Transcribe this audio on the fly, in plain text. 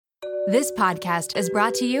This podcast is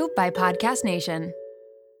brought to you by Podcast Nation.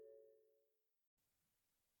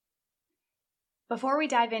 Before we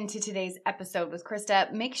dive into today's episode with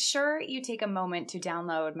Krista, make sure you take a moment to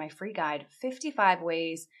download my free guide, 55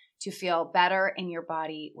 Ways to Feel Better in Your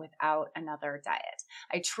Body Without Another Diet.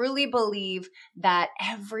 I truly believe that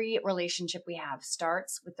every relationship we have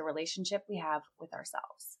starts with the relationship we have with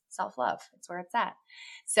ourselves. Self-love, it's where it's at.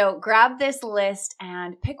 So grab this list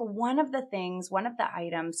and pick one of the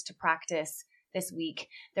items to practice this week.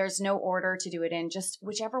 There's no order to do it in, just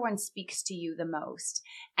whichever one speaks to you the most.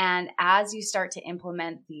 And as you start to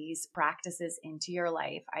implement these practices into your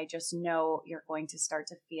life, I just know you're going to start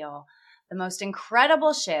to feel the most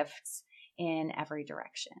incredible shifts in every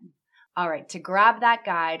direction. All right, to grab that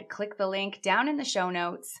guide, click the link down in the show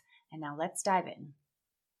notes. And now let's dive in.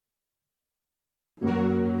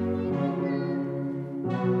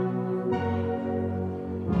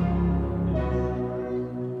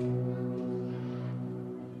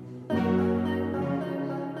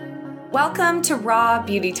 Welcome to Raw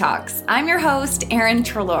Beauty Talks. I'm your host, Erin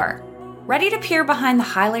Treloar. Ready to peer behind the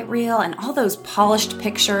highlight reel and all those polished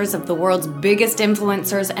pictures of the world's biggest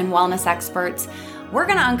influencers and wellness experts? We're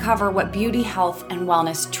going to uncover what beauty, health, and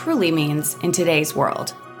wellness truly means in today's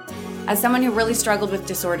world. As someone who really struggled with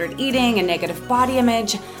disordered eating and negative body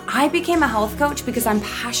image, I became a health coach because I'm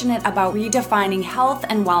passionate about redefining health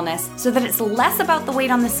and wellness so that it's less about the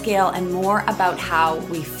weight on the scale and more about how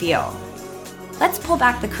we feel. Let's pull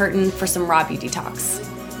back the curtain for some Raw Beauty Talks.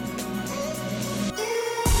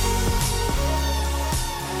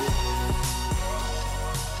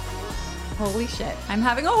 Holy shit. I'm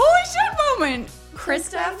having a holy shit moment.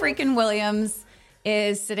 Krista freaking Williams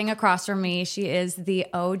is sitting across from me. She is the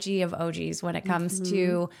OG of OGs when it comes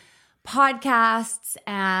to podcasts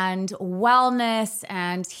and wellness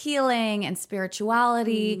and healing and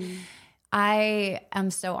spirituality. I am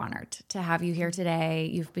so honored to have you here today.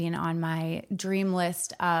 You've been on my dream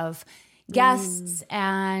list of guests.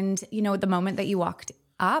 And, you know, the moment that you walked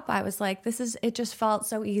up, I was like, it just felt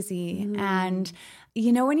so easy. And,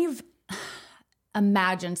 you know, when you've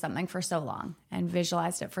imagined something for so long and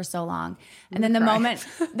visualized it for so long, and then the moment,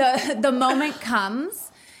 the moment comes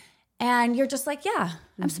and you're just like, yeah,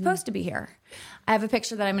 I'm supposed to be here. I have a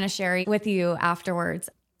picture that I'm going to share with you afterwards.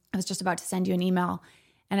 I was just about to send you an email.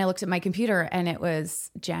 And I looked at my computer and it was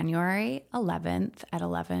January 11th at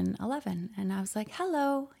 11:11. And I was like,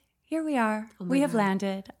 hello, here we are. We have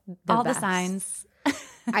landed. All the signs.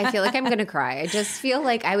 I feel like I'm going to cry. I just feel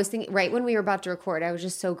like I was thinking, right when we were about to record, I was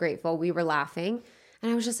just so grateful. We were laughing. And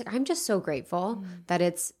I was just like, I'm just so grateful that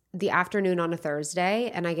it's the afternoon on a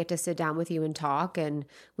Thursday and I get to sit down with you and talk and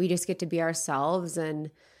we just get to be ourselves.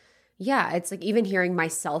 And yeah, it's like even hearing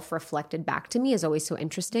myself reflected back to me is always so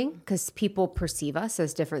interesting because people perceive us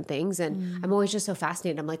as different things. And I'm always just so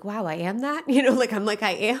fascinated. I'm like, wow, I am that? You know, like I'm like,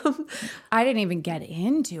 I am. I didn't even get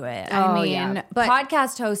into it. But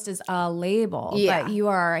podcast host is a label, but you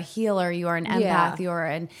are a healer. You are an empath. You are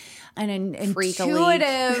an intuitive.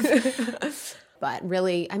 But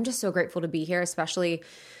really, I'm just so grateful to be here, especially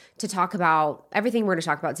to talk about everything we're going to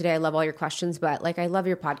talk about today. I love all your questions, but like I love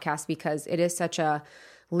your podcast because it is such a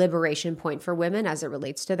liberation point for women as it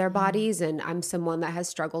relates to their bodies. And I'm someone that has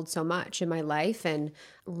struggled so much in my life and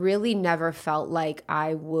really never felt like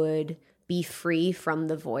I would be free from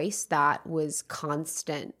the voice that was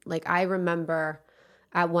constant. Like I remember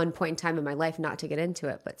at one point in time in my life, not to get into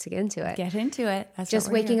it, but to get into it. Get into it. That's just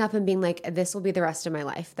waking up and being like, this will be the rest of my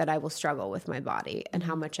life that I will struggle with my body and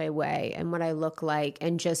how much I weigh and what I look like.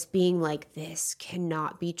 And just being like, this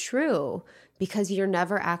cannot be true because you're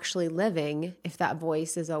never actually living if that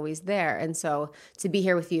voice is always there. And so to be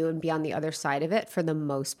here with you and be on the other side of it for the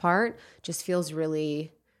most part just feels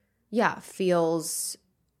really, feels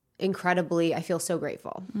incredibly, I feel so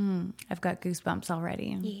grateful. I've got goosebumps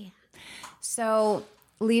already. Yeah. So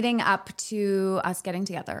leading up to us getting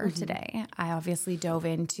together today, I obviously dove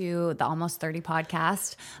into the Almost 30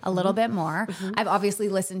 podcast a little bit more. I've obviously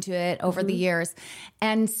listened to it over the years.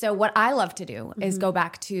 And so what I love to do is go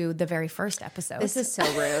back to the very first episode. This is so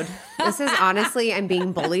rude. This is honestly, I'm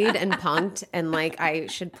being bullied and punked and like I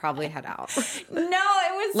should probably head out. No,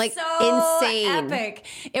 it was like so insane. Epic.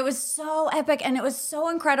 It was so epic. And it was so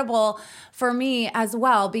incredible for me as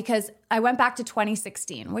well because I went back to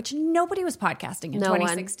 2016, which nobody was podcasting in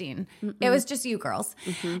 2016. It was just you girls.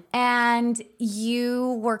 And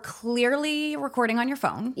you were clearly recording on your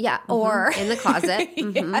phone. Yeah. Or in the closet.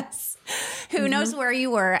 Yes. Who knows where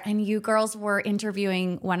you were? And you girls were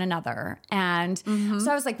interviewing one another. And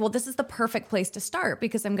so I was like, well, this is the perfect place to start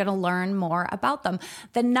because I'm going to learn more about them.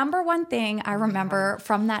 The number one thing I remember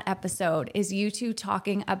from that episode is you two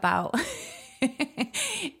talking about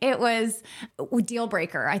it was Deal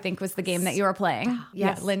Breaker, I think was the game that you were playing.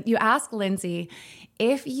 Yes. Yeah, you asked Lindsay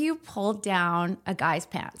if you pulled down a guy's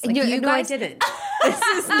pants. Like no, I didn't. This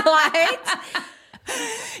is not.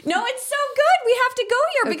 No, it's so good. We have to go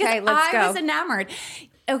here because Okay, let's I go. was enamored.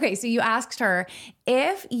 Okay, so you asked her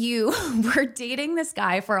if you were dating this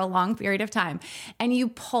guy for a long period of time and you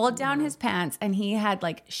pulled down his pants and he had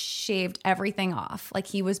like shaved everything off, like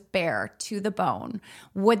he was bare to the bone,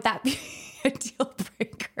 would that be a deal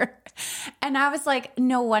breaker? And I was like,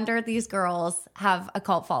 no wonder these girls have a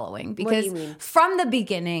cult following, because you mean? from the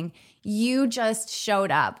beginning, you just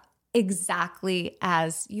showed up exactly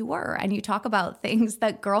as you were. And you talk about things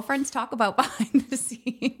that girlfriends talk about behind the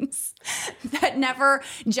scenes that never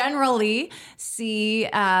generally see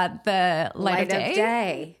the light of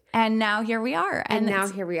day. And now here we are. And now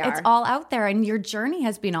here we are. It's all out there, and your journey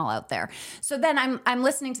has been all out there. So then I'm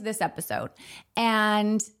listening to this episode,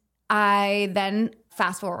 and I then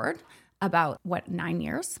fast forward about 9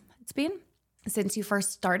 years it's been since you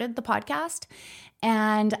first started the podcast.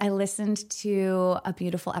 And I listened to a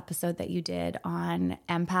beautiful episode that you did on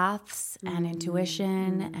empaths and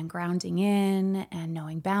intuition and grounding in and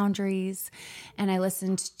knowing boundaries. And I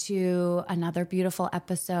listened to another beautiful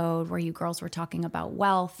episode where you girls were talking about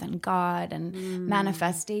wealth and God and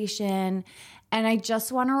manifestation. And I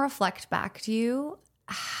just want to reflect back to you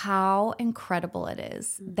how incredible it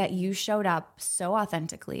is that you showed up so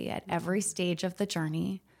authentically at every stage of the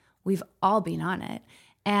journey. We've all been on it.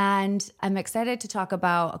 And I'm excited to talk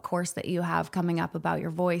about a course that you have coming up about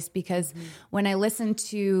your voice, because when I listened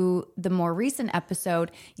to the more recent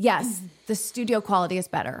episode, yes, the studio quality is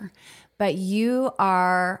better, but you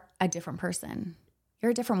are a different person.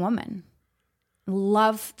 You're a different woman.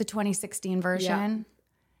 Love the 2016 version.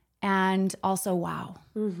 And also, wow.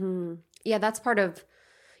 Yeah, that's part of,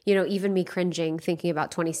 you know, even me cringing thinking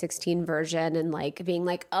about 2016 version and like being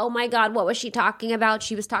like, oh my God, what was she talking about?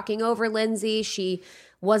 She was talking over Lindsay. She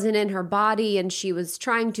wasn't in her body and she was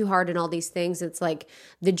trying too hard and all these things. It's like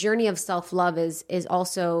the journey of self-love is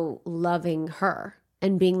also loving her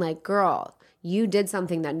and being like, girl, you did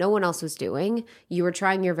something that no one else was doing. You were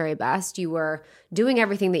trying your very best. You were doing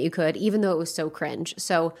everything that you could, even though it was so cringe.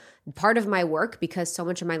 So part of my work, because so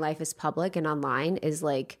much of my life is public and online, is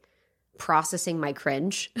like processing my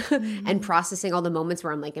cringe and processing all the moments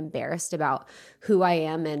where I'm like embarrassed about who I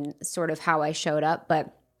am and sort of how I showed up.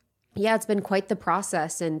 But yeah, it's been quite the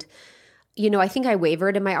process. And, you know, I think I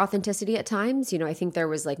wavered in my authenticity at times. You know, I think there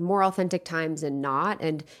was like more authentic times and not.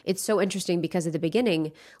 And it's so interesting because at the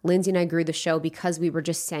beginning, Lindsay and I grew the show because we were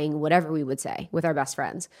just saying whatever we would say with our best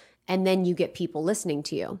friends. And then you get people listening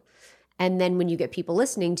to you. And then when you get people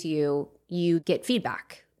listening to you, you get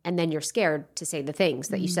feedback. And then you're scared to say the things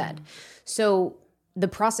that you said. So the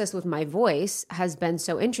process with my voice has been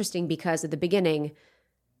so interesting because at the beginning,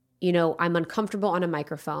 you know, I'm uncomfortable on a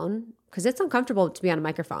microphone because it's uncomfortable to be on a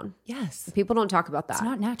microphone. Yes. People don't talk about that. It's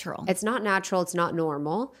not natural. It's not natural. It's not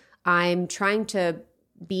normal. I'm trying to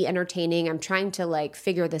be entertaining. I'm trying to like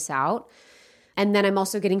figure this out. And then I'm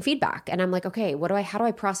also getting feedback. And I'm like, okay, how do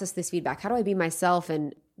I process this feedback? How do I be myself?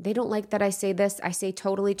 And they don't like that I say this. I say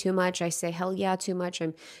totally too much. I say hell yeah too much.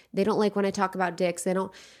 They don't like when I talk about dicks. They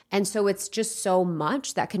don't. And so it's just so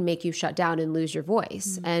much that can make you shut down and lose your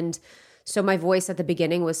voice. And so my voice at the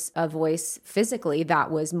beginning was a voice physically that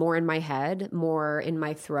was more in my head, more in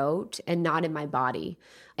my throat, and not in my body.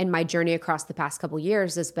 And my journey across the past couple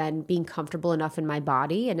years has been being comfortable enough in my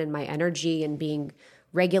body and in my energy and being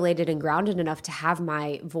regulated and grounded enough to have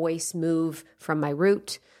my voice move from my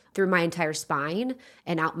root through my entire spine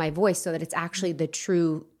and out my voice so that it's actually the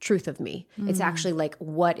truth of me. It's actually like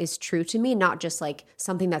what is true to me, not just like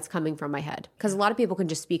something that's coming from my head. Because a lot of people can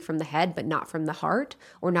just speak from the head, but not from the heart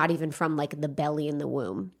or not even from like the belly and the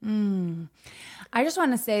womb. I just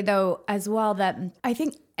want to say though as well that I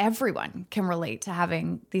think everyone can relate to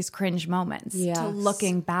having these cringe moments, to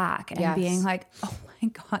looking back and being like, oh my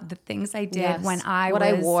God, the things I did when I what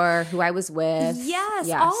I wore, who I was with. Yes,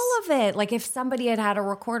 all of it. Like if somebody had a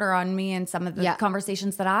recorder on me and some of the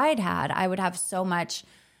conversations that I'd had, I would have so much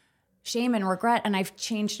shame and regret. And I've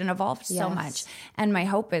changed and evolved so much. And my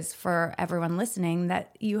hope is for everyone listening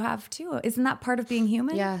that you have too. Isn't that part of being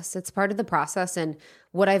human? Yes, it's part of the process. And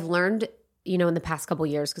what I've learned, you know, in the past couple of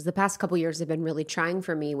years, because the past couple of years have been really trying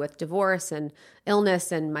for me with divorce and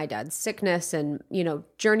illness and my dad's sickness and, you know,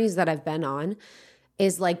 journeys that I've been on,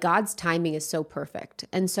 is like God's timing is so perfect.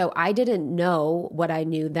 And so I didn't know what I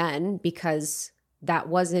knew then because that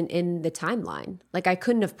wasn't in the timeline. Like I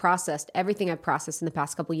couldn't have processed everything I've processed in the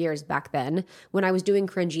past couple years back then. When I was doing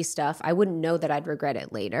cringy stuff, I wouldn't know that I'd regret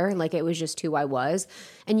it later. Like it was just who I was.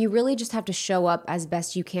 And you really just have to show up as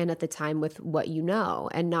best you can at the time with what you know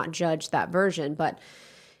and not judge that version. But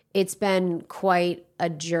it's been quite a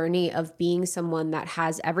journey of being someone that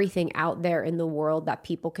has everything out there in the world that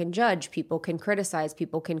people can judge, people can criticize,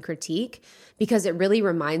 people can critique, because it really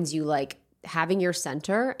reminds you like having your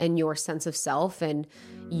center and your sense of self and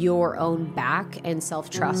your own back and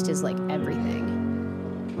self-trust is like everything.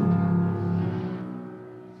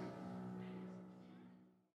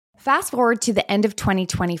 Fast forward to the end of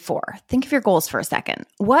 2024. Think of your goals for a second.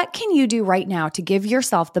 What can you do right now to give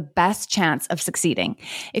yourself the best chance of succeeding?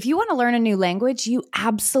 If you want to learn a new language, you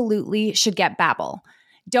absolutely should get Babbel.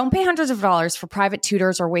 Don't pay hundreds of dollars for private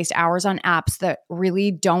tutors or waste hours on apps that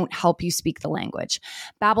really don't help you speak the language.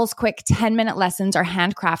 Babbel's quick 10-minute lessons are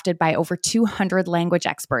handcrafted by over 200 language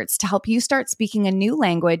experts to help you start speaking a new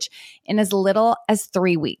language in as little as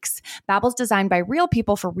 3 weeks. Babbel's designed by real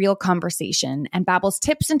people for real conversation, and Babbel's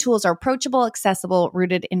tips and tools are approachable, accessible,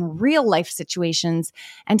 rooted in real-life situations,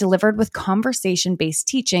 and delivered with conversation-based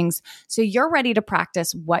teachings so you're ready to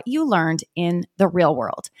practice what you learned in the real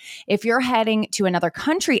world. If you're heading to another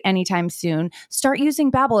country anytime soon, start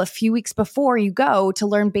using Babbel a few weeks before you go to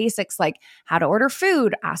learn basics like how to order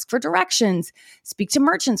food, ask for directions, speak to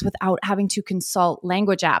merchants without having to consult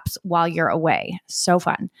language apps while you're away. So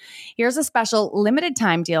fun. Here's a special limited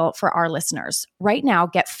time deal for our listeners. Right now,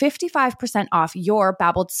 get 55% off your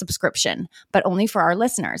Babbel subscription, but only for our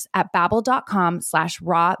listeners at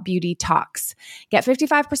babbel.com/rawbeautytalks. Get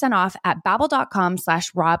 55% off at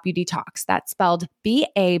babbel.com/rawbeautytalks. That's spelled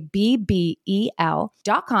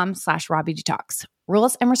babbel.com/rawbeautytalks.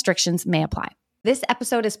 Rules and restrictions may apply. This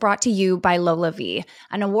episode is brought to you by Lola V,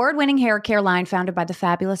 an award-winning hair care line founded by the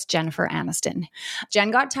fabulous Jennifer Aniston. Jen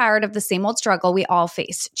got tired of the same old struggle we all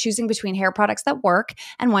face, choosing between hair products that work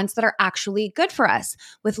and ones that are actually good for us.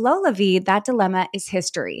 With Lola V, that dilemma is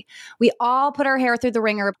history. We all put our hair through the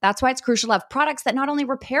ringer. That's why it's crucial to have products that not only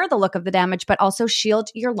repair the look of the damage, but also shield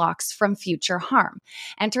your locks from future harm.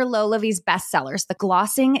 Enter Lola V's bestsellers, the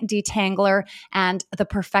Glossing Detangler and the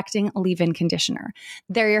Perfecting Leave-In Conditioner.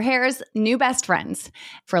 They're your hair's new best friends.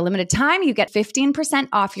 For a limited time, you get 15%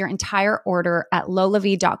 off your entire order at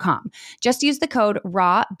lolav.com. Just use the code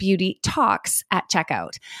RAWBEAUTYTALKS at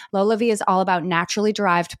checkout. Lola V is all about naturally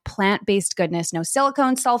derived plant-based goodness, no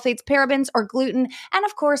silicones, sulfates, parabens, or gluten, and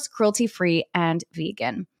of course, cruelty-free and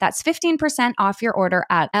vegan. That's 15% off your order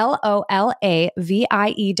at LOLAVIE.com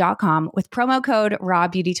with promo code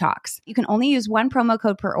RAWBEAUTYTALKS. You can only use one promo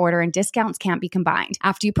code per order and discounts can't be combined.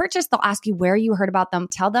 After you purchase, they'll ask you where you heard about them.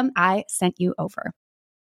 Tell them I sent you over.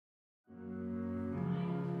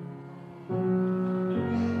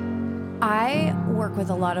 I work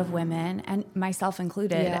with a lot of women, and myself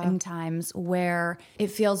included, in times where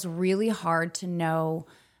it feels really hard to know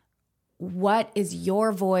what is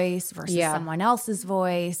your voice versus someone else's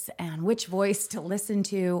voice and which voice to listen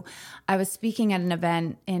to. I was speaking at an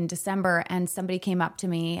event in December, and somebody came up to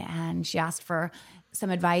me and she asked for some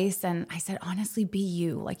advice. And I said, honestly, be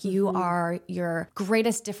you. Like you are your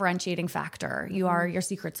greatest differentiating factor. You are your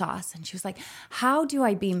secret sauce. And she was like, how do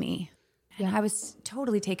I be me? And I was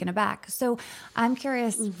totally taken aback. So I'm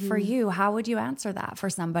curious for you, how would you answer that for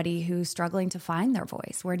somebody who's struggling to find their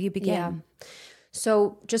voice? Where do you begin? Yeah.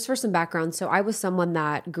 So just for some background, so I was someone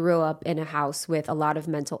that grew up in a house with a lot of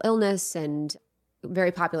mental illness, and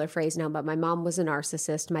very popular phrase now, but my mom was a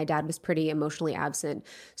narcissist. My dad was pretty emotionally absent.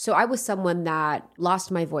 So I was someone that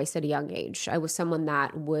lost my voice at a young age. I was someone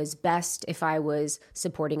that was best if I was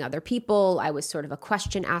supporting other people. I was sort of a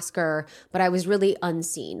question asker, but I was really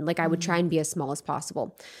unseen. Like I would try and be as small as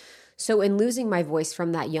possible. So in losing my voice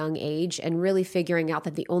from that young age and really figuring out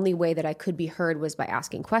that the only way that I could be heard was by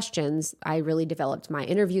asking questions, I really developed my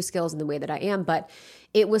interview skills in the way that I am. But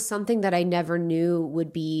it was something that I never knew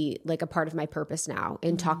would be like a part of my purpose now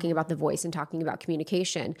in talking about the voice and talking about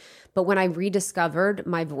communication. But when I rediscovered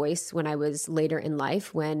my voice when I was later in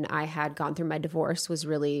life, when I had gone through my divorce, was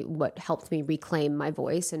really what helped me reclaim my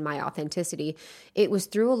voice and my authenticity. It was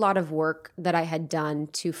through a lot of work that I had done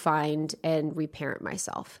to find and reparent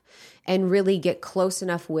myself and really get close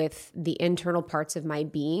enough with the internal parts of my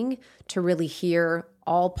being to really hear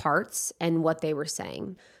all parts and what they were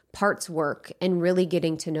saying. Parts work, and really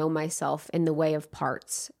getting to know myself in the way of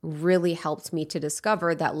parts really helped me to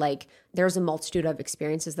discover that like there's a multitude of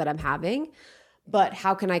experiences that I'm having, but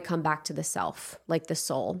how can I come back to the self, like the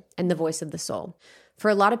soul and the voice of the soul? for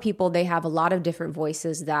a lot of people, they have a lot of different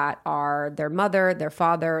voices that are their mother, their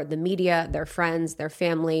father, the media, their friends, their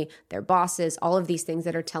family, their bosses, all of these things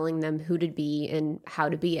that are telling them who to be and how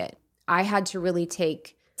to be it. I had to really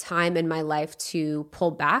take time in my life to pull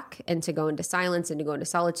back and to go into silence and to go into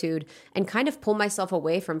solitude and kind of pull myself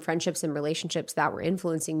away from friendships and relationships that were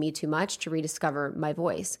influencing me too much to rediscover my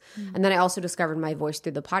voice. And then I also discovered my voice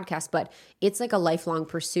through the podcast, but it's like a lifelong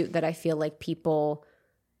pursuit that I feel like people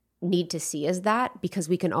need to see as that, because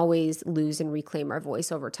we can always lose and reclaim our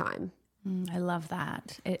voice over time. I love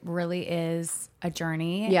that. It really is a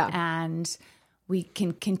journey. Yeah. And we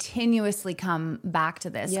can continuously come back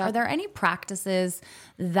to this. Yeah. Are there any practices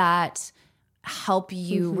that help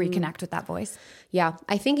you reconnect with that voice? Yeah,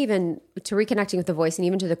 I think even to reconnecting with the voice, and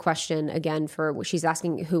even to the question again for what she's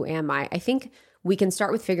asking, who am I think we can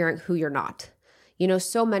start with figuring out who you're not. You know,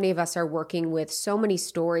 so many of us are working with so many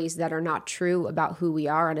stories that are not true about who we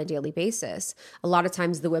are on a daily basis. A lot of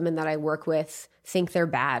times the women that I work with think they're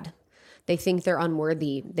bad. They think they're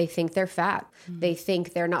unworthy. They think they're fat. They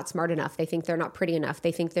think they're not smart enough. They think they're not pretty enough.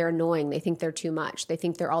 They think they're annoying. They think they're too much. They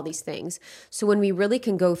think they're all these things. So when we really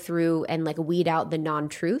can go through and like weed out the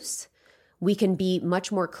non-truths, we can be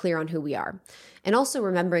much more clear on who we are. And also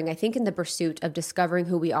remembering, I think in the pursuit of discovering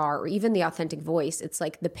who we are, or even the authentic voice, it's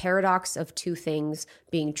like the paradox of two things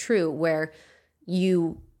being true, where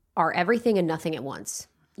you are everything and nothing at once.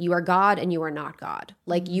 You are God and you are not God.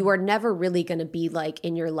 Like you are never really going to be like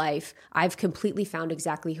in your life, I've completely found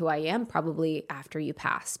exactly who I am, probably after you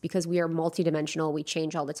pass, because we are multidimensional. We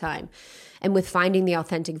change all the time. And with finding the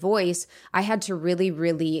authentic voice, I had to really,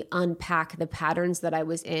 really unpack the patterns that I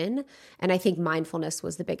was in. And I think mindfulness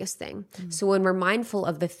was the biggest thing. So when we're mindful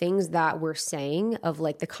of the things that we're saying, of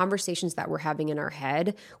like the conversations that we're having in our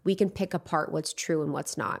head, we can pick apart what's true and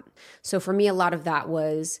what's not. So for me, a lot of that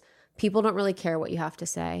was, people don't really care what you have to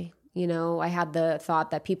say. You know, I had the thought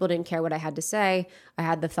that people didn't care what I had to say. I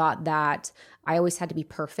had the thought that I always had to be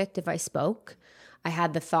perfect if I spoke. I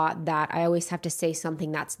had the thought that I always have to say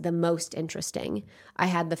something that's the most interesting. I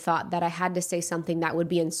had the thought that I had to say something that would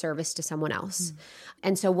be in service to someone else.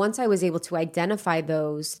 And so once I was able to identify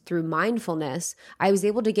those through mindfulness, I was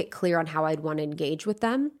able to get clear on how I'd want to engage with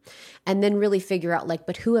them, and then really figure out like,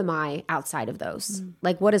 but who am I outside of those?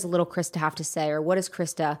 Like, what does little Krista have to say, or what does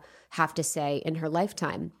Krista have to say in her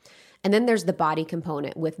lifetime? And then there's the body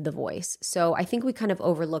component with the voice. So I think we kind of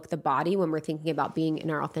overlook the body when we're thinking about being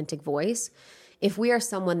in our authentic voice. If we are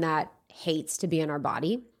someone that hates to be in our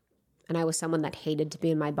body, and I was someone that hated to be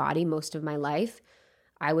in my body most of my life,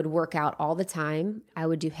 I would work out all the time. I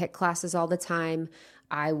would do HIIT classes all the time.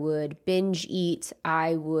 I would binge eat.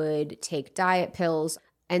 I would take diet pills.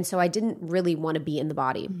 And so I didn't really want to be in the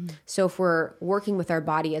body. So if we're working with our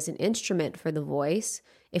body as an instrument for the voice,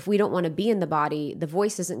 if we don't want to be in the body, the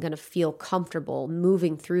voice isn't going to feel comfortable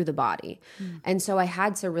moving through the body. And so I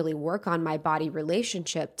had to really work on my body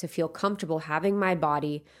relationship to feel comfortable having my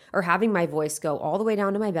body, or having my voice go all the way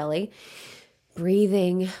down to my belly,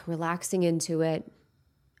 breathing, relaxing into it,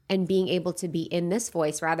 and being able to be in this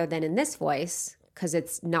voice rather than in this voice, because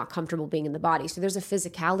it's not comfortable being in the body. So there's a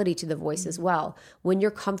physicality to the voice as well. When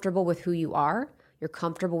you're comfortable with who you are, you're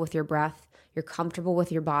comfortable with your breath, you're comfortable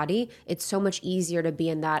with your body, it's so much easier to be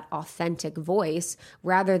in that authentic voice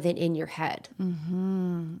rather than in your head.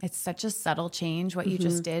 It's such a subtle change, what you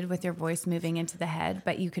just did with your voice moving into the head,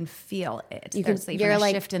 but you can feel it. You can, you're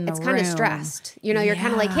like, shift in the it's room. kind of stressed. You know, you're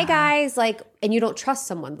kind of like, hey guys, like, and you don't trust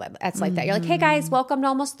someone that's like that. You're like, hey guys, welcome to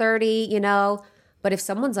Almost 30, you know. But if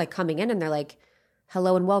someone's like coming in and they're like,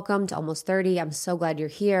 hello and welcome to Almost 30. I'm so glad you're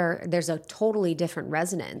here. There's a totally different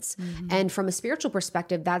resonance. And from a spiritual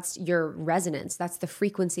perspective, that's your resonance. That's the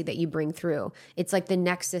frequency that you bring through. It's like the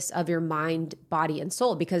nexus of your mind, body, and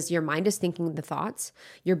soul, because your mind is thinking the thoughts,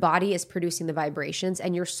 your body is producing the vibrations,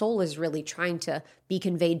 and your soul is really trying to be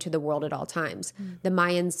conveyed to the world at all times. The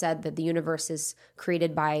Mayans said that the universe is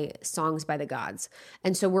created by songs by the gods.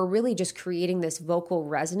 And so we're really just creating this vocal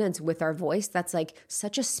resonance with our voice that's like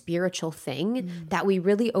such a spiritual thing that we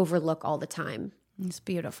really overlook all the time. It's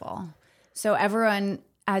beautiful. So everyone,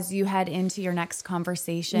 as you head into your next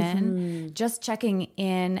conversation, just checking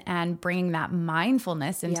in and bringing that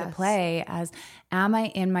mindfulness into play as, am I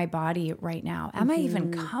in my body right now? Am I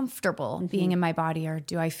even comfortable being in my body? Or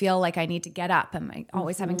do I feel like I need to get up? Am I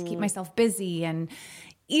always having to keep myself busy and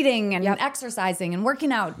eating and exercising and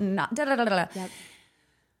working out and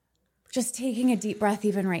just taking a deep breath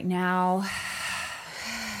even right now,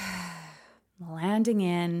 landing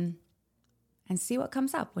in, and see what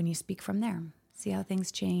comes up when you speak from there. See how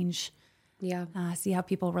things change. See how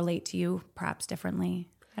people relate to you perhaps differently.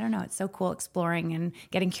 I don't know. It's so cool exploring and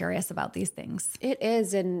getting curious about these things. It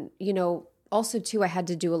is. And, you know, also too, I had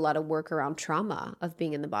to do a lot of work around trauma of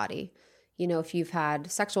being in the body. You know, if you've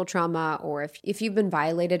had sexual trauma or if you've been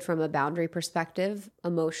violated from a boundary perspective,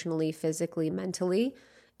 emotionally, physically, mentally,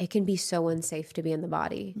 it can be so unsafe to be in the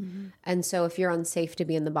body. Mm-hmm. And so if you're unsafe to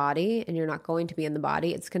be in the body and you're not going to be in the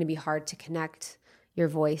body, it's going to be hard to connect your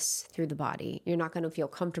voice through the body. You're not going to feel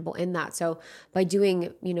comfortable in that. So by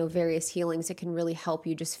doing, you know, various healings, it can really help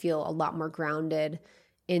you just feel a lot more grounded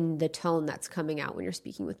in the tone that's coming out when you're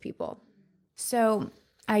speaking with people. So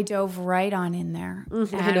I dove right on in there.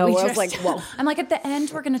 Mm-hmm. I know. I was like, whoa. I'm like, at the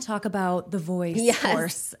end, we're going to talk about the voice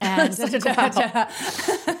course. And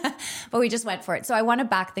but we just went for it. So I want to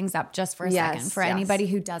back things up just for a second for anybody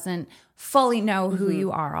who doesn't fully know who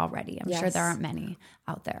you are already. I'm sure there aren't many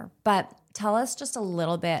out there. But tell us just a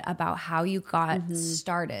little bit about how you got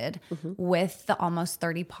started with the Almost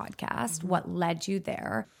 30 podcast. What led you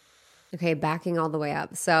there? Okay, backing all the way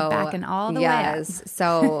up. So backing all the way up.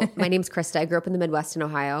 So my name's Krista. I grew up in the Midwest in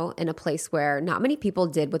Ohio in a place where not many people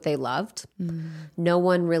did what they loved. No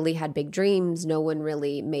one really had big dreams. No one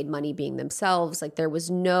really made money being themselves. Like there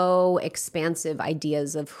was no expansive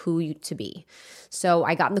ideas of who to be. So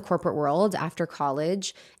I got in the corporate world after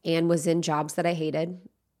college and was in jobs that I hated,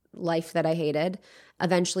 life that I hated.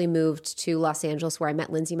 Eventually moved to Los Angeles where I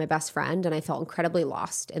met Lindsay, my best friend, and I felt incredibly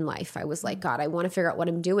lost in life. I was like, God, I want to figure out what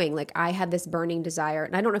I'm doing. Like I had this burning desire,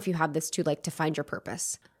 and I don't know if you have this too, like to find your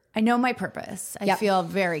purpose. I know my purpose. I feel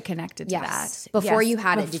very connected to that. Before you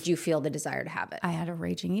had it, did you feel the desire to have it? I had a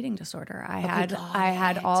raging eating disorder. I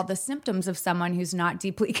had all the symptoms of someone who's not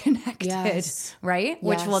deeply connected, right?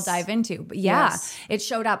 Which we'll dive into. But it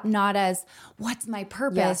showed up not as what's my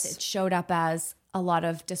purpose. It showed up as a lot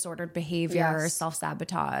of disordered behavior,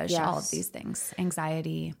 self-sabotage, all of these things,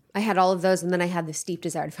 anxiety. I had all of those, and then I had this deep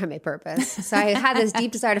desire to find my purpose. So I had this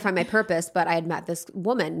deep desire to find my purpose, but I had met this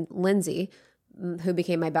woman, Lindsay, who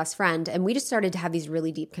became my best friend, and we just started to have these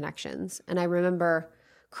really deep connections. And I remember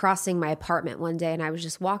crossing my apartment one day, and I was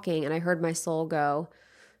just walking, and I heard my soul go,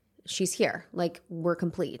 she's here, like we're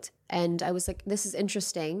complete. And I was like, this is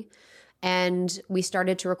interesting. And we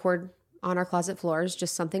started to record on our closet floors,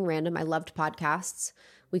 just something random. I loved podcasts.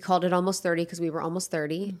 We called it Almost 30 because we were almost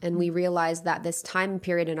 30. And we realized that this time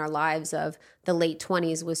period in our lives of the late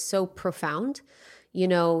 20s was so profound. You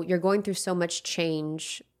know, you're going through so much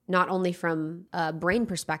change, not only from a brain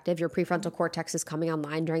perspective, your prefrontal cortex is coming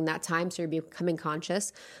online during that time, so you're becoming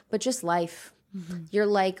conscious, but just life. You're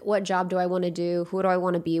like, what job do I want to do? Who do I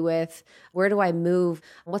want to be with? Where do I move?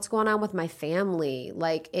 What's going on with my family?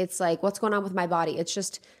 Like, it's like, what's going on with my body?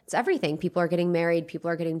 It's everything. People are getting married. People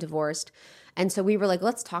are getting divorced. And so we were like,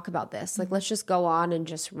 let's talk about this. Like, let's just go on and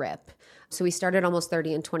just rip. So we started Almost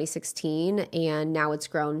 30 in 2016, and now it's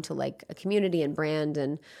grown to like a community and brand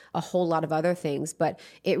and a whole lot of other things. But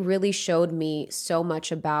it really showed me so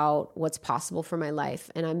much about what's possible for my life.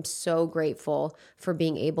 And I'm so grateful for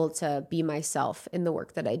being able to be myself in the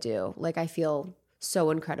work that I do. Like, I feel so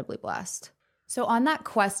incredibly blessed. So on that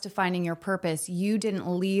quest to finding your purpose, you didn't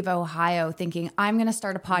leave Ohio thinking, I'm going to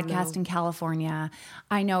start a podcast in California.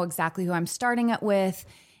 I know exactly who I'm starting it with.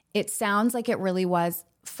 It sounds like it really was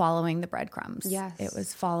following the breadcrumbs. Yes. It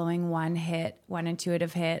was following one hit, one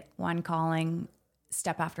intuitive hit, one calling,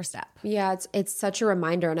 step after step. Yeah, it's such a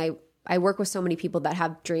reminder. And I work with so many people that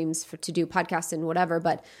have dreams to do podcasts and whatever,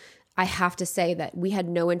 but I have to say that we had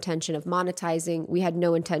no intention of monetizing. We had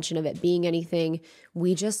no intention of it being anything.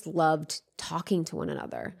 We just loved talking to one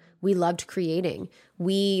another. We loved creating.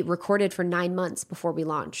 We recorded for 9 months before we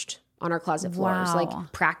launched on our closet floors, like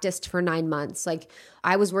practiced for 9 months. Like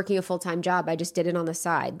I was working a full-time job. I just did it on the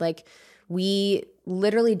side. Like we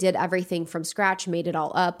literally did everything from scratch, made it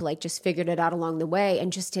all up, like just figured it out along the way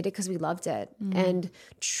and just did it because we loved it. And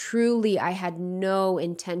truly, I had no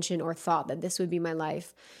intention or thought that this would be my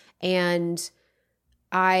life. And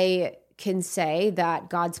I can say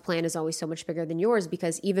that God's plan is always so much bigger than yours,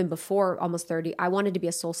 because even before Almost 30, I wanted to be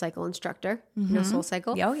a SoulCycle instructor. You know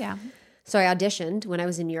SoulCycle? Oh, yeah. So I auditioned when I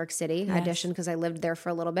was in New York City. I auditioned because I lived there for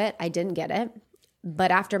a little bit. I didn't get it.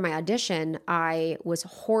 But after my audition, I was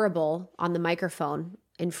horrible on the microphone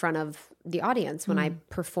in front of the audience when I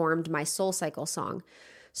performed my SoulCycle song.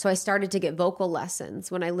 So I started to get vocal lessons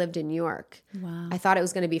when I lived in New York. Wow. I thought it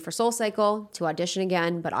was going to be for SoulCycle to audition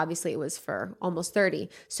again, but obviously it was for Almost 30.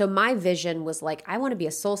 So my vision was like, I want to be a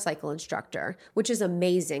SoulCycle instructor, which is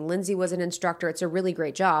amazing. Lindsay was an instructor. It's a really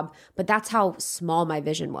great job, but that's how small my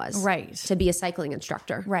vision was. Right. To be a cycling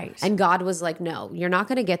instructor. Right. And God was like, no, you're not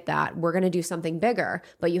going to get that. We're going to do something bigger,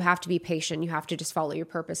 but you have to be patient. You have to just follow your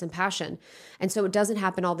purpose and passion. And so it doesn't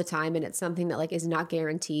happen all the time. And it's something that like is not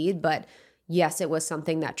guaranteed, but yes, it was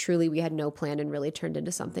something that truly we had no plan and really turned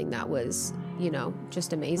into something that was,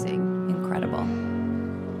 just amazing. Incredible.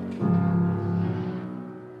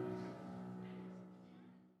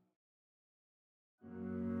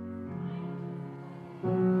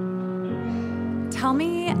 Tell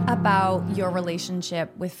me about your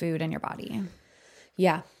relationship with food and your body.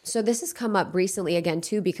 Yeah. So this has come up recently again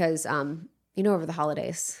too, because, over the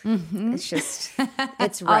holidays, it's just,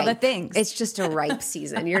 it's ripe. All the things. It's just a ripe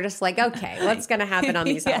season. You're just like, okay, what's going to happen on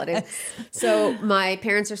these holidays? So my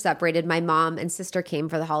parents are separated. My mom and sister came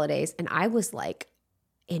for the holidays, and I was like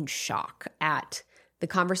in shock at the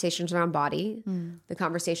conversations around body, the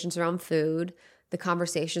conversations around food, the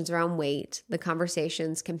conversations around weight, the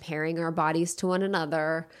conversations comparing our bodies to one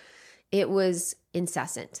another. It was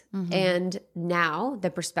incessant. And now the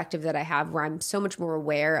perspective that I have, where I'm so much more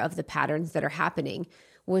aware of the patterns that are happening,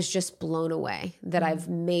 was just blown away that I've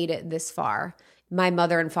made it this far. My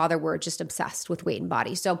mother and father were just obsessed with weight and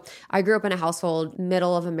body. So I grew up in a household,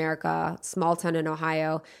 middle of America, small town in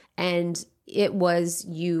Ohio, and it was,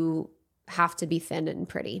 you have to be thin and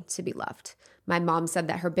pretty to be loved. My mom said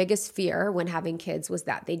that her biggest fear when having kids was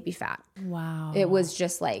that they'd be fat. Wow. It was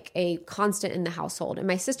just like a constant in the household. And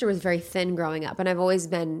my sister was very thin growing up, and I've always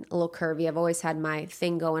been a little curvy. I've always had my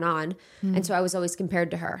thing going on. And so I was always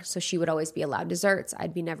compared to her. So she would always be allowed desserts.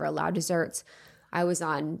 I'd be never allowed desserts. I was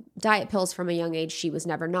on diet pills from a young age. She was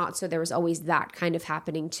never not. So there was always that kind of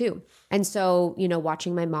happening too. And so,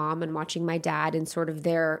 watching my mom and watching my dad and sort of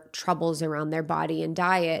their troubles around their body and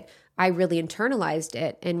diet, I really internalized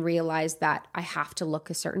it and realized that I have to look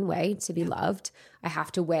a certain way to be loved. I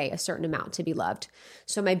have to weigh a certain amount to be loved.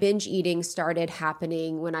 So my binge eating started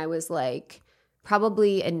happening when I was like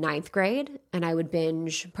probably in 9th grade, and I would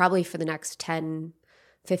binge probably for the next 10,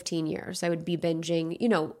 15 years. I would be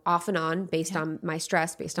binging, off and on based on my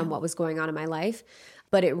stress, based on what was going on in my life.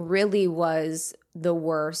 But it really was the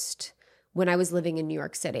worst when I was living in New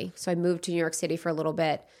York City. So I moved to New York City for a little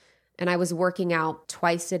bit, and I was working out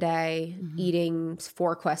twice a day, eating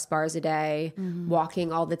 4 Quest bars a day,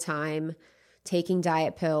 walking all the time, taking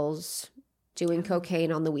diet pills, doing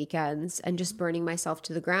cocaine on the weekends, and just burning myself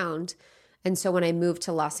to the ground. And so when I moved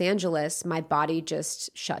to Los Angeles, my body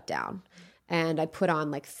just shut down. And I put on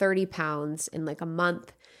like 30 pounds in like a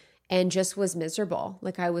month and just was miserable.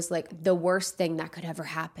 Like I was like, the worst thing that could ever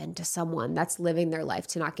happen to someone that's living their life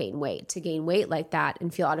to not gain weight. To gain weight like that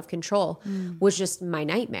and feel out of control was just my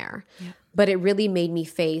nightmare. Yeah. But it really made me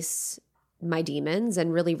face my demons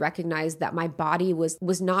and really recognize that my body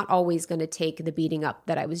was not always going to take the beating up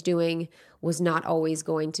that I was doing, was not always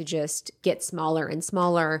going to just get smaller and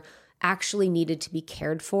smaller, actually needed to be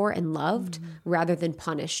cared for and loved rather than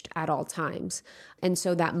punished at all times. And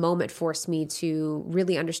so that moment forced me to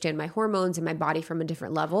really understand my hormones and my body from a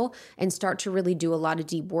different level and start to really do a lot of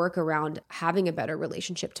deep work around having a better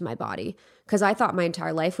relationship to my body. Because I thought my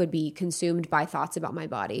entire life would be consumed by thoughts about my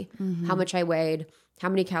body, how much I weighed, how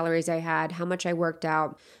many calories I had, how much I worked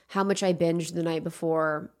out, how much I binged the night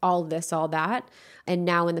before, all this, all that. And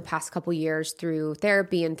now in the past couple years through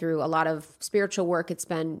therapy and through a lot of spiritual work, it's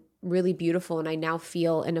been really beautiful. And I now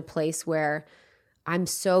feel in a place where I'm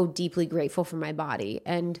so deeply grateful for my body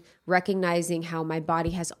and recognizing how my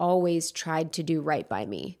body has always tried to do right by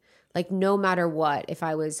me. Like no matter what, if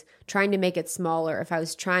I was trying to make it smaller, if I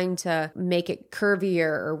was trying to make it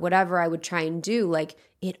curvier or whatever I would try and do, like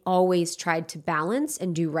it always tried to balance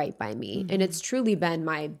and do right by me. And it's truly been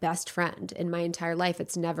my best friend in my entire life.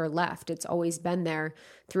 It's never left. It's always been there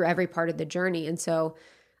through every part of the journey. And so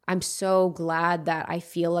I'm so glad that I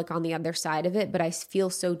feel like on the other side of it, but I feel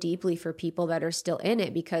so deeply for people that are still in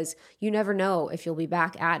it because you never know if you'll be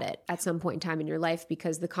back at it at some point in time in your life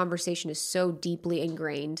because the conversation is so deeply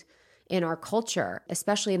ingrained in our culture,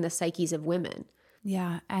 especially in the psyches of women.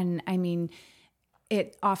 Yeah. And I mean,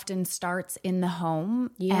 it often starts in the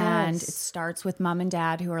home and it starts with mom and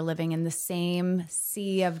dad who are living in the same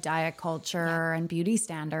sea of diet culture and beauty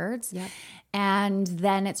standards. Yep. And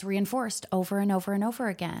then it's reinforced over and over and over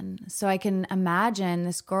again. So I can imagine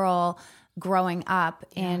this girl growing up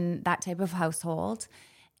in that type of household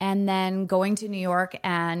and then going to New York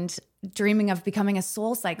and dreaming of becoming a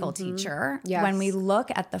SoulCycle teacher. Yes. When we look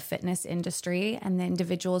at the fitness industry and the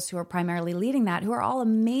individuals who are primarily leading that, who are all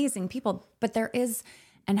amazing people, but there is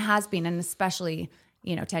and has been, and especially,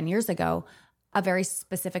 10 years ago, a very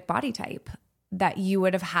specific body type that you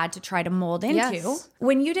would have had to try to mold into. Yes.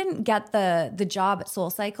 When you didn't get the job at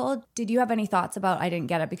SoulCycle, did you have any thoughts about, I didn't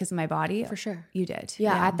get it because of my body? For sure. You did.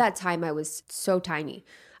 Yeah. At that time, I was so tiny.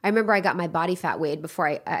 I remember I got my body fat weighed before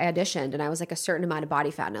I auditioned and I was like a certain amount of body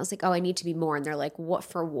fat. And I was like, oh, I need to be more. And they're like, what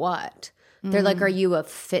for what? They're like, are you a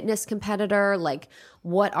fitness competitor? Like,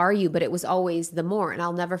 what are you? But it was always the more. And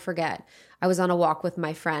I'll never forget, I was on a walk with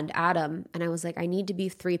my friend Adam, and I was like, I need to be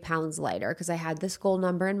 3 pounds lighter because I had this goal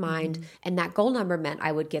number in mind. And that goal number meant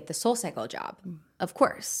I would get the SoulCycle job, of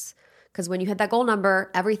course. Because when you hit that goal number,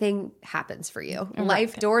 everything happens for you.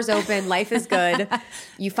 Life, doors open, life is good.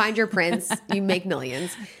 You find your prince, you make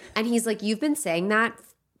millions. And he's like, you've been saying that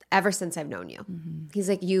ever since I've known you. He's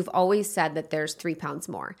like, you've always said that there's 3 pounds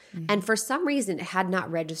more. And for some reason, it had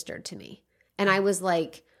not registered to me. And I was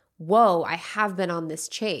like, whoa, I have been on this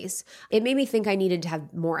chase. It made me think I needed to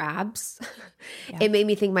have more abs. It made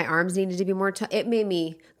me think my arms needed to be more, it made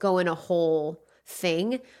me go in a whole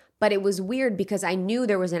thing. But it was weird because I knew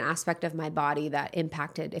there was an aspect of my body that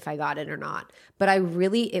impacted if I got it or not. But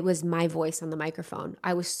it was my voice on the microphone.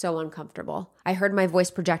 I was so uncomfortable. I heard my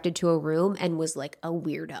voice projected to a room and was like a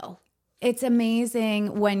weirdo. It's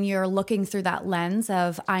amazing when you're looking through that lens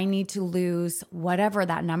of I need to lose whatever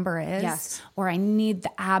that number is, or I need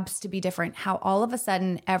the abs to be different, how all of a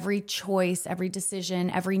sudden every choice, every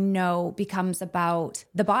decision, every no becomes about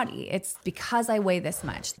the body. It's because I weigh this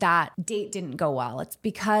much, that date didn't go well. It's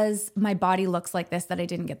because my body looks like this that I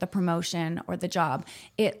didn't get the promotion or the job.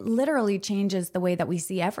 It literally changes the way that we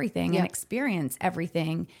see everything and experience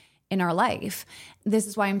everything in our life. This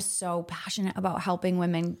is why I'm so passionate about helping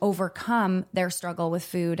women overcome their struggle with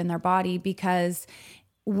food and their body, because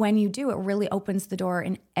when you do, it really opens the door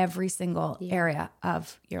in every single area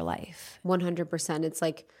of your life. 100%. It's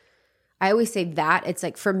like, I always say that. It's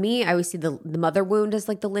like, for me, I always see the mother wound as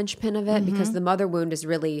like the linchpin of it, because the mother wound is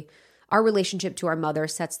really, our relationship to our mother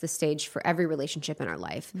sets the stage for every relationship in our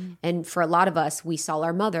life. And for a lot of us, we saw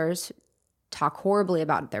our mothers talk horribly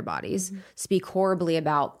about their bodies, speak horribly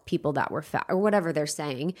about people that were fat or whatever they're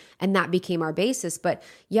saying. And that became our basis. But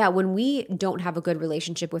yeah, when we don't have a good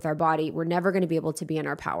relationship with our body, we're never going to be able to be in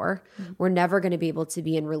our power. We're never going to be able to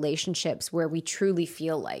be in relationships where we truly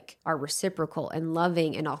feel like are reciprocal and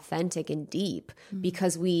loving and authentic and deep,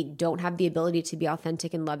 because we don't have the ability to be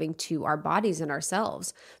authentic and loving to our bodies and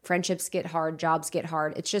ourselves. Friendships get hard, jobs get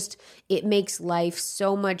hard. It's just, it makes life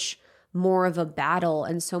so much more of a battle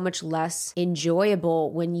and so much less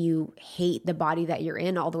enjoyable when you hate the body that you're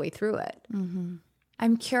in all the way through it.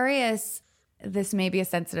 I'm curious, this may be a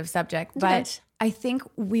sensitive subject, but I think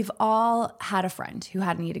we've all had a friend who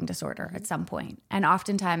had an eating disorder at some point. And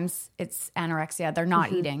oftentimes it's anorexia. They're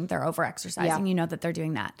not eating, they're over-exercising. You know that they're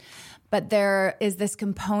doing that. But there is this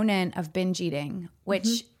component of binge eating,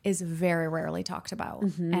 which is very rarely talked about.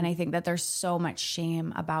 And I think that there's so much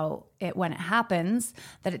shame about it when it happens,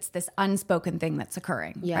 that it's this unspoken thing that's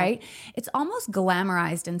occurring, right? It's almost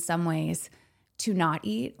glamorized in some ways to not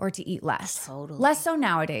eat or to eat less. Less so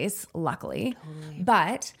nowadays, luckily.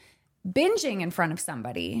 But binging in front of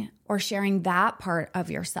somebody or sharing that part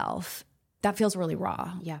of yourself, that feels really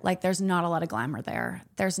raw. Like there's not a lot of glamour there.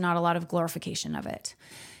 There's not a lot of glorification of it.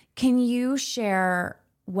 Can you share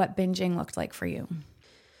what binging looked like for you?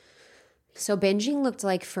 So binging looked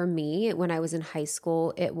like for me when I was in high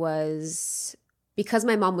school, it was because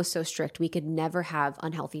my mom was so strict, we could never have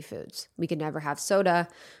unhealthy foods. We could never have soda.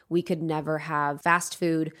 We could never have fast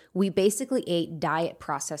food. We basically ate diet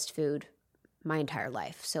processed food my entire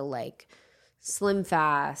life. So like Slim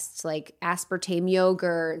Fasts, like aspartame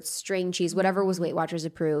yogurt, string cheese, whatever was Weight Watchers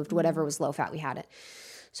approved, whatever was low fat, we had it.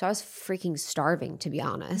 So I was freaking starving, to be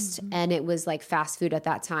honest. And it was like fast food at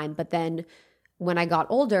that time. But then when I got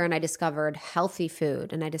older and I discovered healthy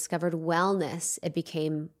food and I discovered wellness, it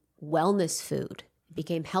became wellness food, it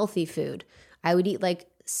became healthy food. I would eat like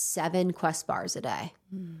 7 Quest bars a day.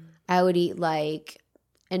 I would eat like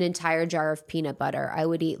an entire jar of peanut butter. I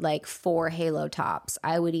would eat like 4 Halo Tops.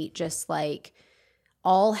 I would eat just like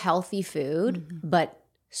all healthy food, but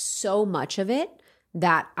so much of it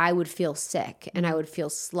that I would feel sick and I would feel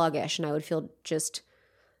sluggish and I would feel just,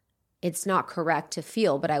 it's not correct to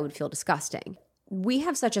feel, but I would feel disgusting. We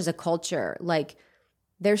have such as a culture, like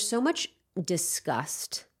there's so much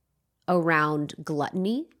disgust around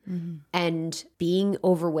gluttony and being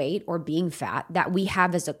overweight or being fat that we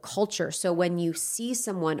have as a culture. So when you see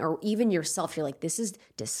someone or even yourself, you're like, this is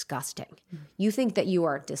disgusting. You think that you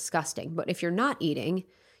are disgusting. But if you're not eating,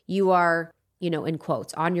 you are, you know, in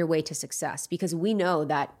quotes, on your way to success, because we know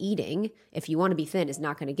that eating, if you want to be thin, is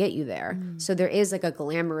not going to get you there. So there is like a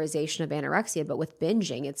glamorization of anorexia, but with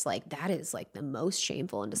binging, it's like, that is like the most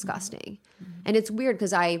shameful and disgusting. And it's weird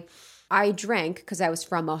because I drank because I was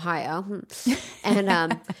from Ohio and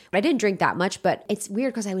I didn't drink that much, but it's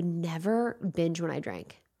weird because I would never binge when I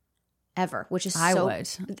drank. ever, which is I so.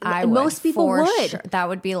 would. Most people for would. Sure. That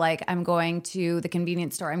would be like, I'm going to the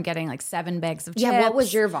convenience store. I'm getting like 7 bags of chips. Yeah. What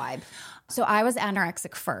was your vibe? So I was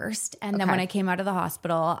anorexic first. And then when I came out of the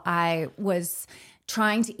hospital, I was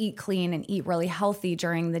trying to eat clean and eat really healthy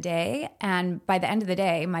during the day. And by the end of the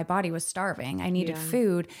day, my body was starving. I needed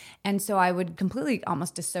food. And so I would completely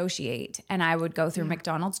almost dissociate. And I would go through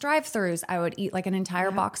McDonald's drive-thrus. I would eat like an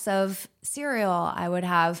entire box of cereal. I would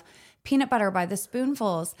have peanut butter by the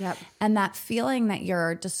spoonfuls. Yep. And that feeling that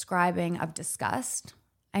you're describing of disgust,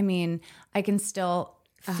 I mean, I can still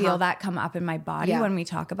feel that come up in my body when we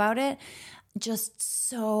talk about it. Just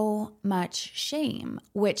so much shame,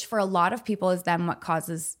 which for a lot of people is then what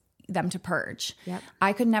causes them to purge. Yep.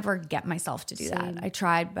 I could never get myself to do that. I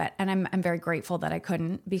tried, and I'm very grateful that I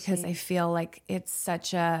couldn't, because I feel like it's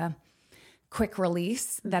such a quick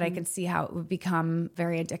release that I could see how it would become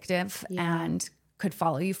very addictive and could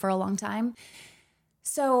follow you for a long time.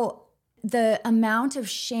 So the amount of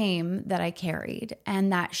shame that I carried,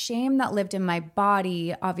 and that shame that lived in my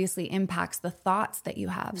body obviously impacts the thoughts that you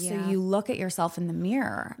have. So you look at yourself in the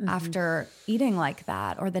mirror after eating like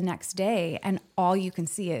that or the next day, and all you can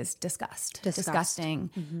see is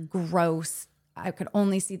disgusting, gross. I could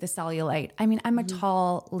only see the cellulite. I mean, I'm a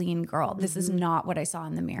tall, lean girl. This is not what I saw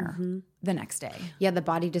in the mirror the next day. Yeah, the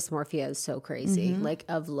body dysmorphia is so crazy, like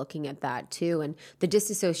of looking at that too. And the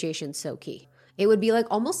disassociation is so key. It would be like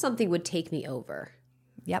almost something would take me over.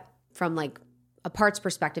 Yep. From like a part's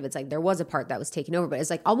perspective, it's like there was a part that was taken over, but it's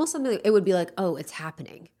like almost something, it would be like, oh, it's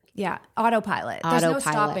happening. Yeah. Autopilot. There's no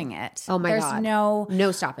stopping it. Oh my God. There's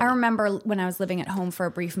no stopping I it. remember when I was living at home for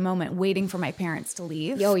a brief moment, waiting for my parents to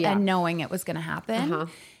leave and knowing it was going to happen.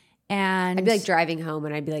 And I'd be like driving home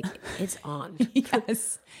and I'd be like, it's on.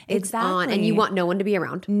 Yes, It's on. And you want no one to be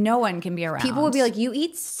around. No one can be around. People would be like, you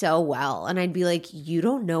eat so well. And I'd be like, you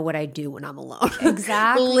don't know what I do when I'm alone.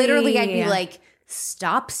 Exactly. Literally, I'd be like,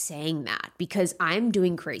 stop saying that, because I'm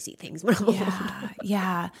doing crazy things when I'm alone.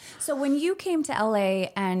 Yeah. So when you came to LA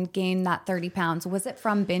and gained that 30 pounds, was it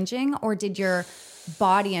from binging, or did your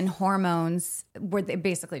body and hormones, were they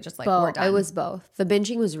basically just like, we're done? It was both. The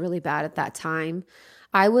binging was really bad at that time.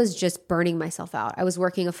 I was just burning myself out. I was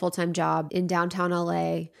working a full-time job in downtown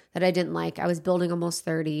LA that I didn't like. I was building Almost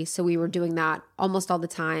 30. So we were doing that almost all the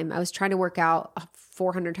time. I was trying to work out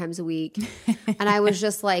 400 times a week. And I was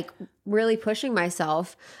just like really pushing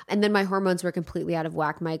myself. And then my hormones were completely out of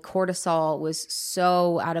whack. My cortisol was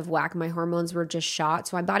so out of whack. My hormones were just shot.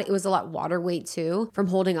 So my body, it was a lot water weight too from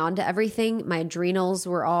holding on to everything. My adrenals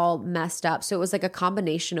were all messed up. So it was like a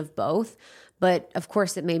combination of both. But of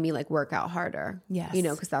course, it made me like work out harder. Yes. You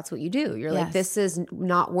know, because that's what you do. You're like, this is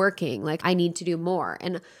not working. Like, I need to do more.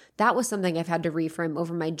 And that was something I've had to reframe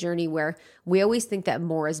over my journey, where we always think that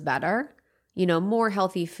more is better. You know, more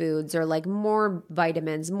healthy foods, or like more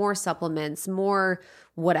vitamins, more supplements, more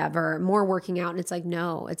whatever, more working out. And it's like,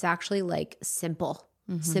 no, it's actually like simple.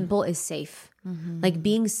 Simple is safe. Like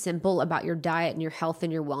being simple about your diet and your health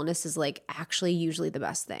and your wellness is like actually usually the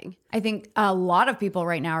best thing. I think a lot of people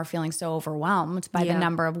right now are feeling so overwhelmed by the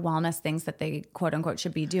number of wellness things that they quote unquote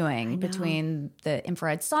should be doing, between the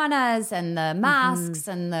infrared saunas and the masks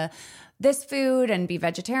and the this food and be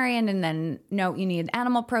vegetarian, and then no, you need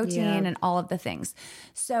animal protein and all of the things.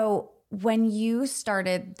 So when you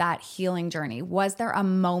started that healing journey, was there a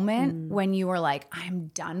moment when you were like, I'm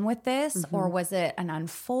done with this? Or was it an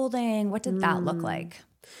unfolding? What did that look like?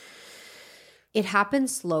 It happened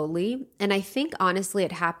slowly. And I think honestly,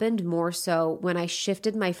 it happened more so when I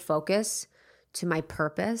shifted my focus to my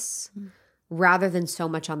purpose rather than so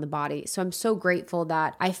much on the body. So I'm so grateful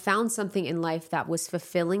that I found something in life that was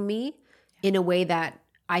fulfilling me in a way that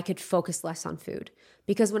I could focus less on food.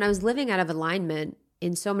 Because when I was living out of alignment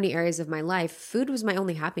in so many areas of my life, food was my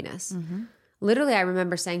only happiness. Literally, I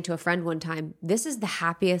remember saying to a friend one time, this is the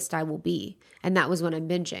happiest I will be. And that was when I'm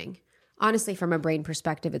binging. Honestly, from a brain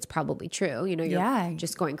perspective, it's probably true. You know, you're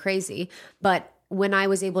just going crazy. But when I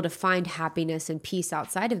was able to find happiness and peace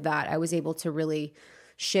outside of that, I was able to really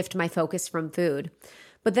shift my focus from food.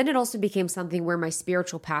 But then it also became something where my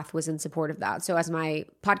spiritual path was in support of that. So as my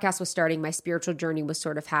podcast was starting, my spiritual journey was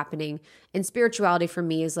sort of happening. And spirituality for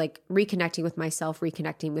me is like reconnecting with myself,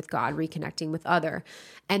 reconnecting with God, reconnecting with other.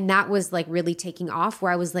 And that was like really taking off,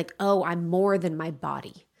 where I was like, oh, I'm more than my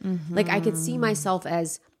body. Like I could see myself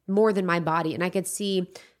as more than my body, and I could see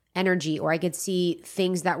energy, or I could see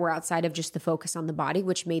things that were outside of just the focus on the body,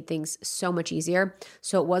 which made things so much easier.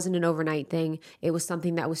 So it wasn't an overnight thing. It was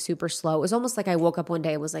something that was super slow. It was almost like I woke up one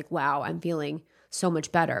day and was like, wow, I'm feeling so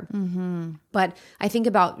much better. But I think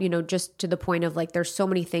about, you know, just to the point of like, there's so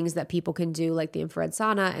many things that people can do, like the infrared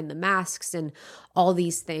sauna and the masks and all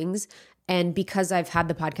these things. And because I've had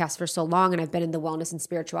the podcast for so long and I've been in the wellness and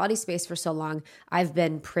spirituality space for so long, I've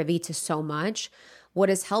been privy to so much. What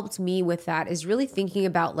has helped me with that is really thinking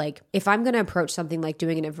about like, if I'm going to approach something like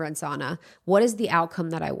doing an infrared sauna, what is the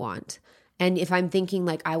outcome that I want? And if I'm thinking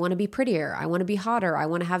like, I want to be prettier, I want to be hotter, I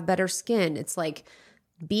want to have better skin, it's like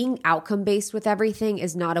being outcome based with everything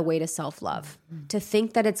is not a way to self-love. To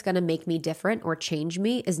think that it's going to make me different or change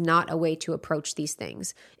me is not a way to approach these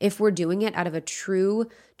things. If we're doing it out of a true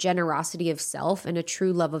generosity of self and a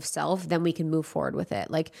true love of self, then we can move forward with it.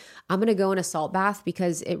 Like, I'm going to go in a salt bath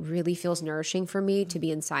because it really feels nourishing for me to be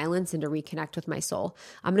in silence and to reconnect with my soul.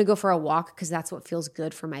 I'm going to go for a walk because that's what feels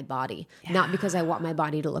good for my body, not because I want my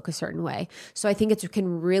body to look a certain way. So I think it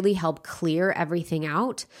can really help clear everything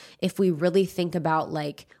out if we really think about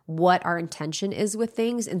like what our intention is with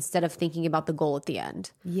things instead of thinking about the goal at the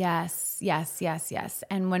end. Yes.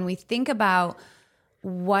 And when we think about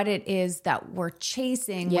what it is that we're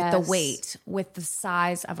chasing with the weight, with the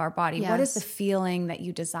size of our body, what is the feeling that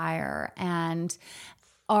you desire? And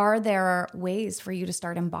are there ways for you to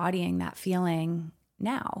start embodying that feeling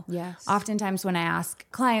now? Yes. Oftentimes when I ask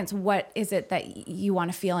clients, what is it that you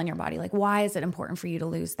want to feel in your body? Like, why is it important for you to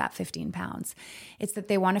lose that 15 pounds? It's that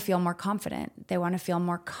they want to feel more confident. They want to feel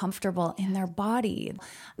more comfortable in their body.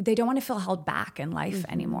 They don't want to feel held back in life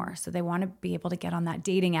anymore. So they want to be able to get on that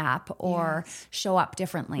dating app or show up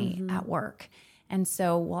differently at work. And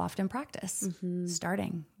so we'll often practice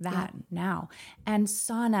starting that now. And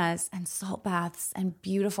saunas and salt baths and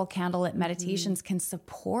beautiful candlelit meditations can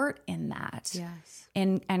support in that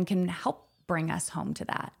and can help bring us home to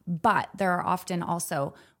that. But there are often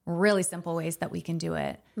also really simple ways that we can do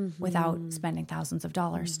it without spending thousands of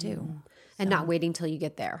dollars too. And not waiting till you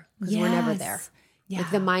get there because we're never there. Yeah.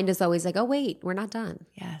 Like the mind is always like, oh, wait, we're not done.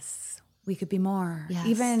 Yes. We could be more. Yes.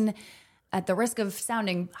 Even at the risk of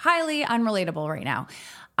sounding highly unrelatable right now,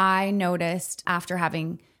 I noticed after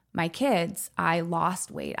having my kids, I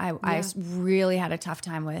lost weight. I really had a tough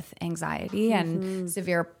time with anxiety and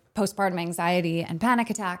severe postpartum anxiety and panic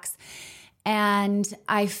attacks. And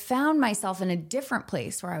I found myself in a different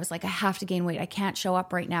place where I was like, I have to gain weight. I can't show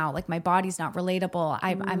up right now. Like my body's not relatable.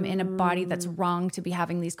 I'm in a body that's wrong to be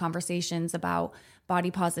having these conversations about body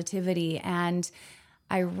positivity. And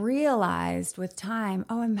I realized with time,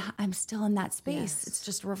 I'm still in that space. Yes. It's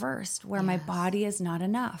just reversed where my body is not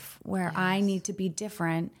enough, where I need to be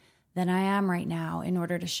different than I am right now in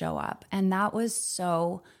order to show up. And that was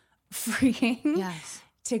so freeing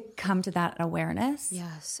to come to that awareness.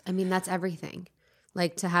 Yes. I mean, that's everything.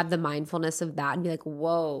 Like to have the mindfulness of that and be like,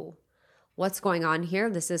 whoa, what's going on here?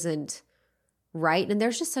 This isn't right. And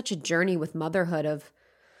there's just such a journey with motherhood of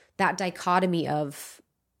that dichotomy of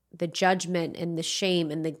the judgment and the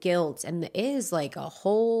shame and the guilt, and it is like a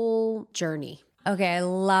whole journey. Okay, I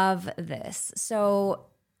love this. So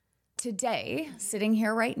today, sitting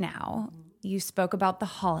here right now, you spoke about the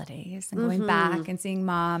holidays and going back and seeing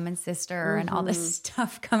mom and sister and all this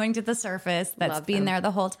stuff coming to the surface that's been there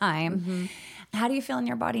the whole time. How do you feel in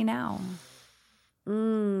your body now?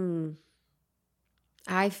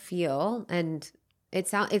 I feel, and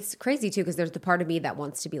it's crazy too, because there's the part of me that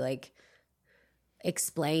wants to be like,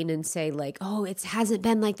 explain and say like, oh, it hasn't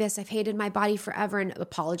been like this. I've hated my body forever and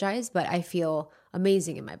apologize, but I feel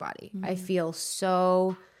amazing in my body. I feel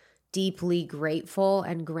so deeply grateful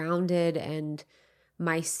and grounded and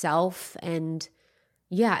myself. And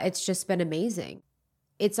yeah, it's just been amazing.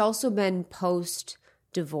 It's also been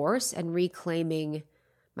post-divorce and reclaiming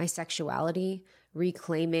my sexuality,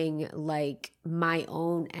 reclaiming like my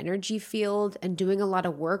own energy field and doing a lot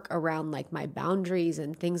of work around like my boundaries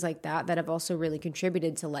and things like that have also really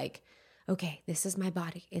contributed to like, okay, this is my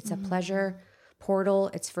body. It's a pleasure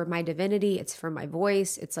portal. It's for my divinity. It's for my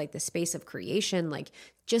voice. It's like the space of creation. Like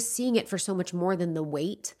just seeing it for so much more than the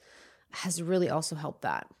weight has really also helped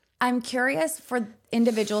that. I'm curious for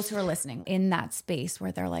individuals who are listening in that space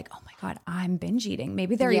where they're like, oh my God, I'm binge eating.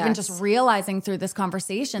 Maybe they're even just realizing through this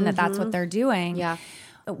conversation that that's what they're doing. Yeah.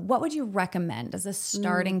 What would you recommend as a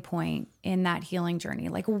starting point in that healing journey?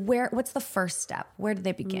 Like what's the first step? Where do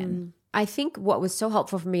they begin? I think what was so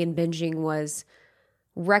helpful for me in binging was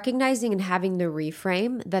recognizing and having the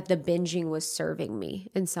reframe that the binging was serving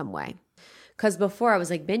me in some way. Because before I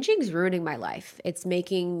was like, binging's ruining my life. It's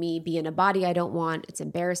making me be in a body I don't want. It's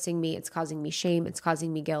embarrassing me. It's causing me shame. It's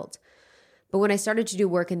causing me guilt. But when I started to do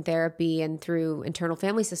work in therapy and through internal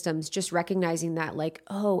family systems, just recognizing that like,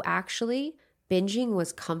 oh, actually, binging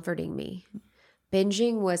was comforting me.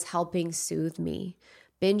 Binging was helping soothe me.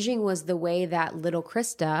 Binging was the way that little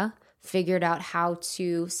Krista figured out how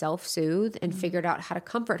to self-soothe and figured out how to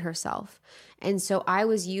comfort herself. And so I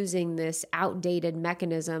was using this outdated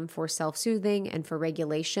mechanism for self-soothing and for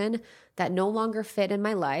regulation that no longer fit in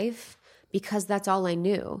my life because that's all I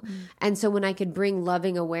knew. And so when I could bring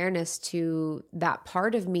loving awareness to that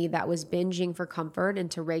part of me that was binging for comfort and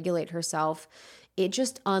to regulate herself, it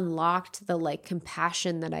just unlocked the like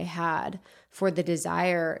compassion that I had for the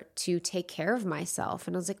desire to take care of myself.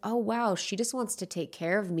 And I was like, oh, wow, she just wants to take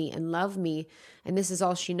care of me and love me. And this is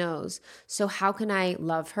all she knows. So how can I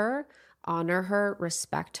love her, honor her,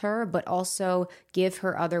 respect her, but also give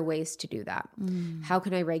her other ways to do that? How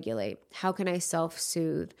can I regulate? How can I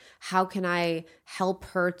self-soothe? How can I help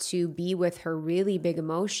her to be with her really big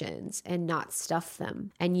emotions and not stuff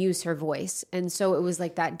them and use her voice? And so it was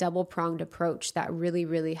like that double-pronged approach that really,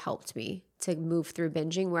 really helped me to move through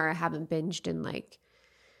binging, where I haven't binged in like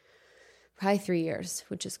probably 3 years,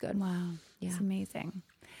 which is good. Wow. Yeah. It's amazing.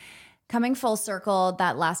 Coming full circle,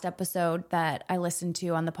 that last episode that I listened to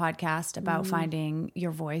on the podcast about finding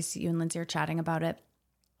your voice, you and Lindsay are chatting about it.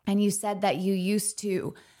 And you said that you used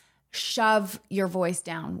to shove your voice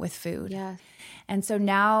down with food. Yeah. And so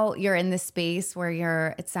now you're in this space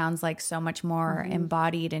where it sounds like so much more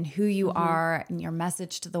embodied in who you are and your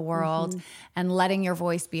message to the world and letting your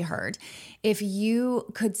voice be heard. If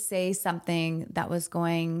you could say something that was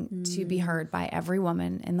going to be heard by every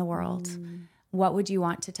woman in the world, what would you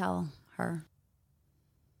want to tell her?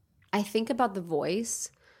 I think about the voice.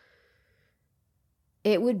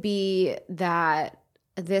 It would be that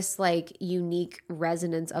this like unique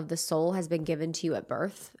resonance of the soul has been given to you at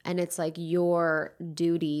birth. And it's like your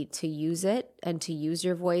duty to use it and to use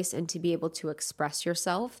your voice and to be able to express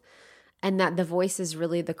yourself. And that the voice is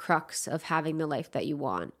really the crux of having the life that you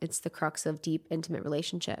want. It's the crux of deep, intimate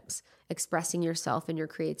relationships, expressing yourself and your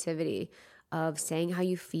creativity, of saying how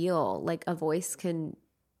you feel. Like a voice can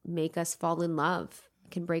make us fall in love,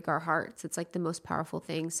 can break our hearts. It's like the most powerful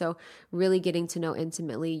thing. So really getting to know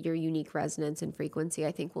intimately your unique resonance and frequency,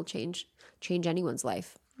 I think will change anyone's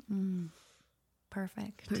life.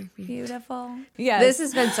 Perfect. Beautiful. Yes. This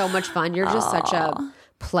has been so much fun. You're just such a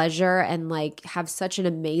pleasure and like have such an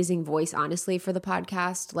amazing voice, honestly, for the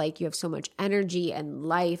podcast. Like you have so much energy and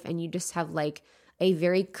life, and you just have like a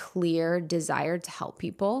very clear desire to help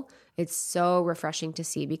people. It's so refreshing to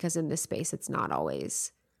see, because in this space, it's not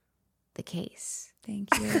always the case. Thank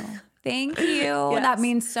you. Thank you. Yes. That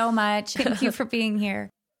means so much. Thank you for being here.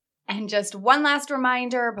 And just one last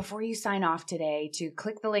reminder before you sign off today to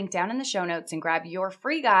click the link down in the show notes and grab your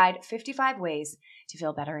free guide, 55 Ways to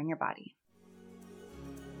Feel Better in Your Body.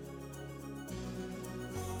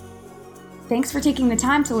 Thanks for taking the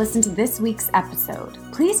time to listen to this week's episode.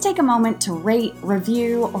 Please take a moment to rate,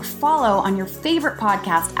 review, or follow on your favorite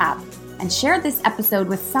podcast app and share this episode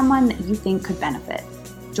with someone that you think could benefit.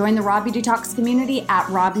 Join the Raw Beauty Talks community at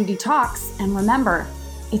Raw Beauty Talks, and remember,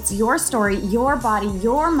 it's your story, your body,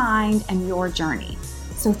 your mind, and your journey.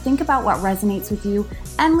 So think about what resonates with you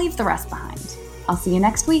and leave the rest behind. I'll see you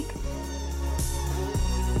next week.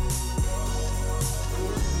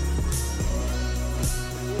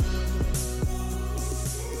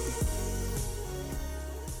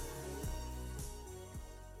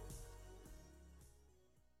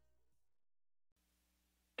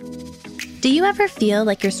 Do you ever feel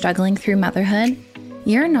like you're struggling through motherhood?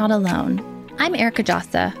 You're not alone. I'm Erica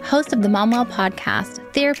Jossa, host of the MomWell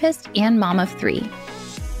podcast, therapist, and mom of 3.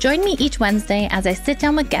 Join me each Wednesday as I sit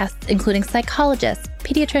down with guests, including psychologists,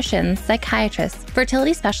 pediatricians, psychiatrists,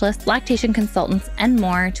 fertility specialists, lactation consultants, and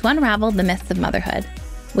more, to unravel the myths of motherhood.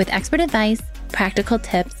 With expert advice, practical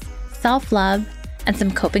tips, self-love, and some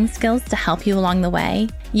coping skills to help you along the way,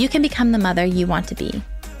 you can become the mother you want to be.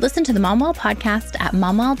 Listen to the MomWell podcast at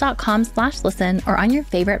momwell.com/listen or on your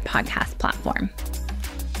favorite podcast platform.